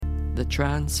the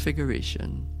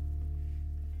Transfiguration,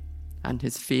 and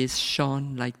his face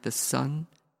shone like the sun,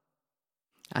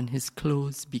 and his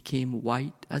clothes became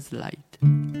white as light.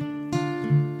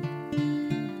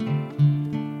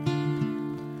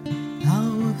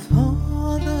 Our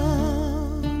Father,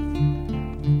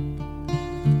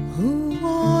 who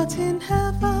art in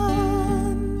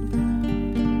heaven,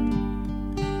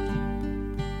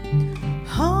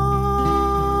 hallowed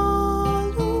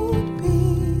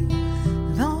be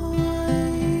thy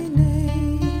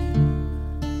name.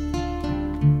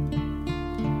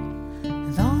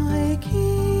 Thy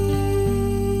kingdom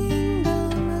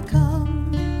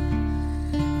come,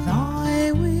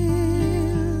 thy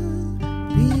will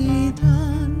be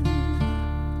done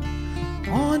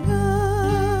on earth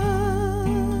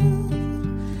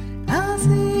as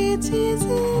it is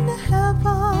in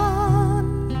heaven.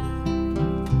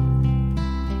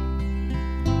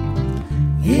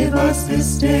 Give us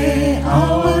this day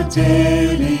our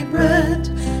daily bread,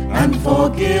 and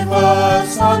forgive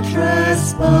us our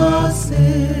trespasses,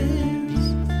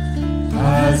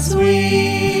 as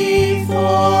we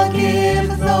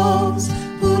forgive those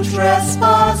who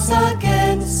trespass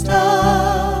against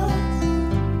us.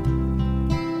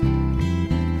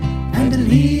 And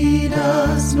lead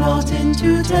us not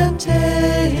into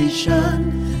temptation,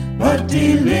 but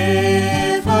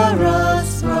deliver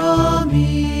us from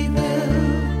evil.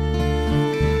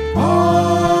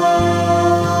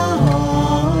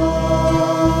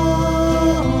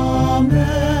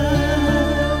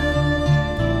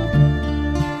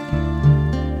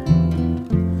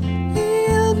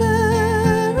 Hail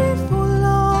Mary, full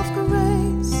of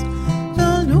grace,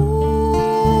 the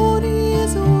Lord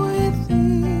is with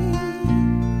thee.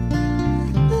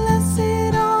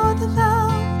 Blessed art thou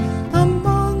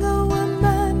among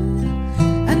women,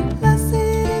 and blessed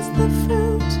is the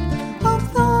fruit of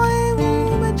thy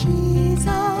womb,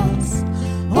 Jesus.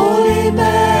 Holy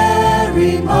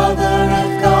Mary, Mother of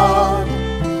God,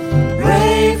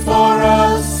 pray for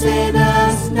us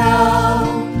sinners now,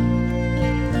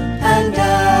 and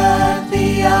at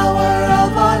the hour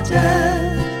of our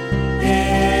death.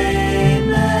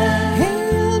 Amen.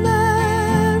 Hail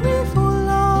Mary, full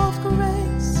of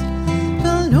grace,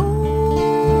 the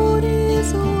Lord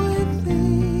is with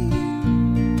thee.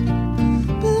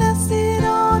 Blessed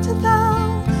art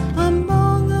thou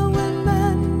among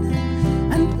women,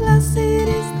 and blessed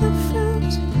is the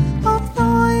fruit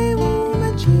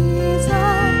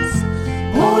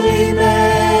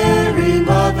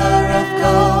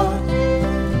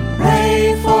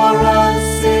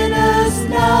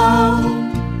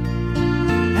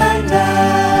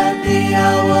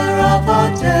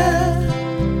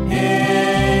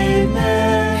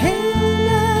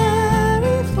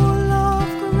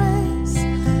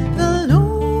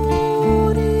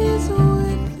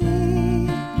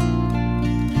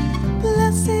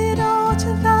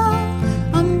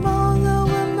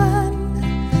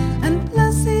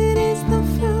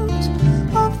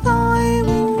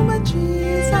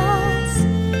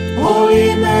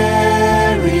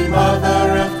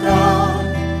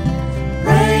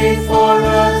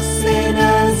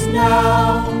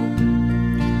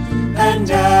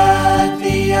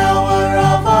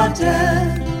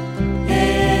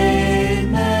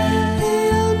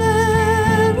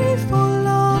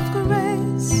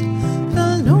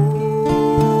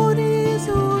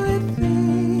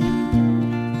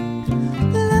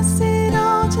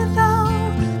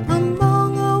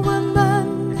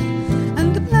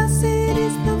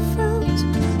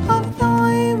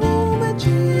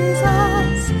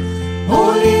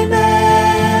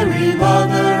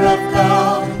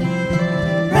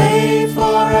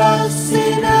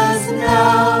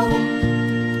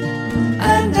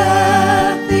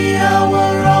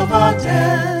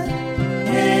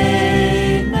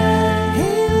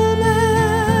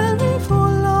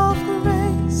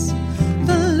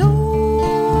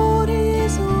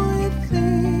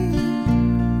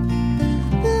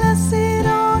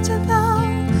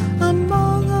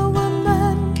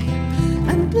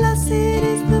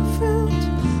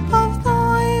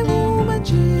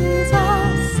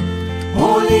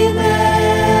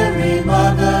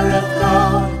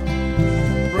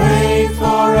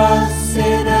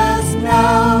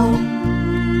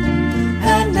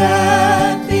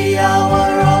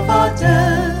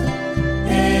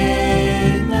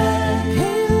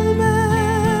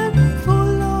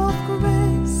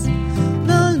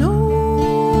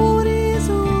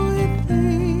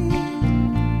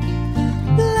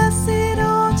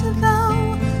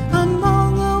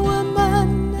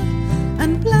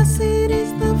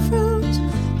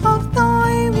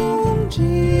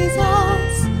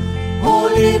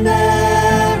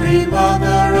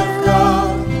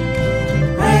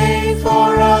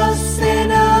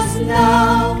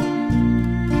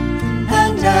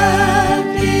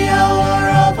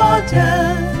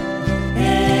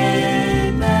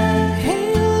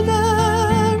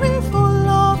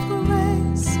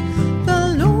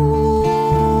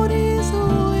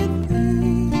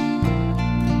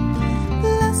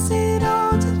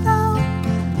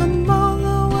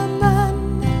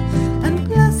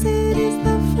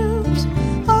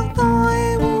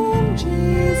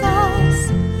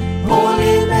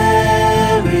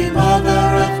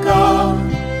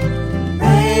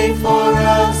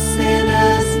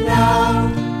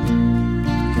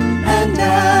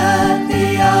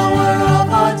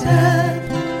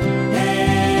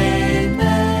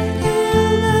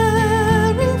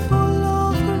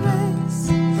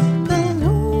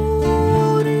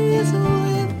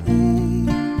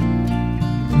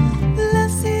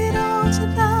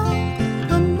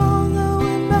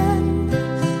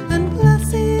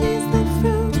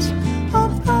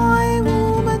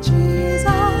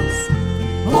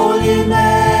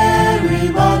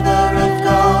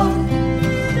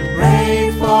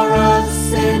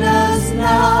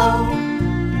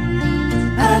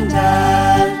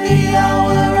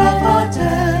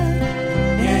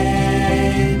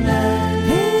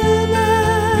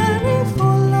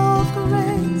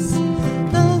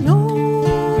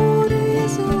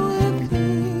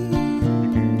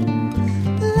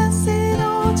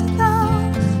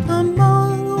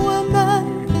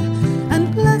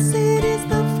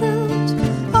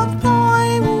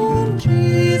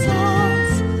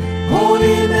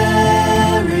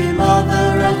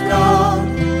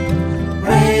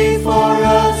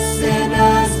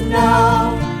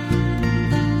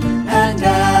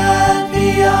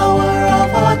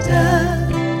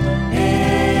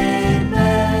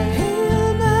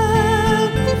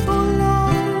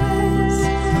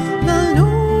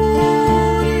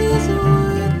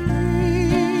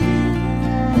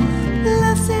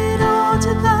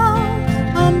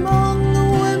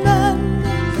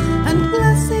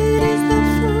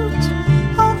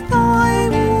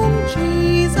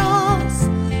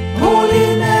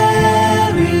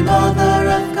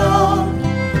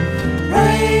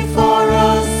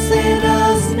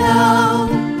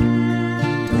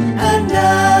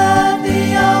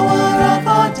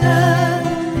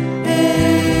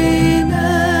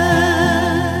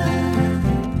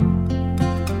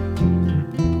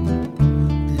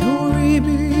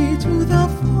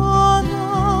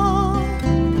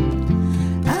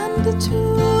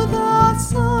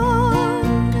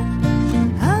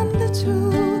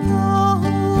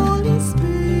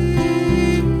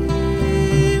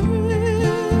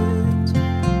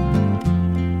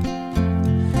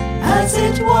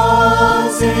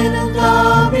in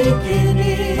the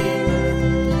beginning,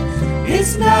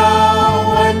 is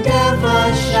now, and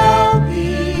ever shall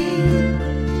be,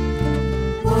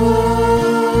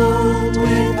 world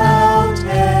without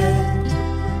end.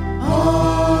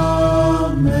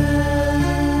 Amen.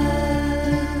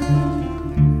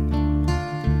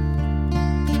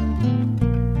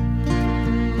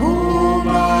 Oh,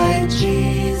 my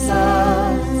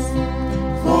Jesus,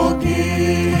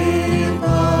 forgive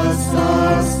us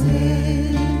our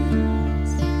sins.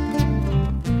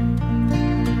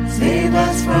 Save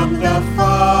us from the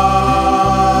fire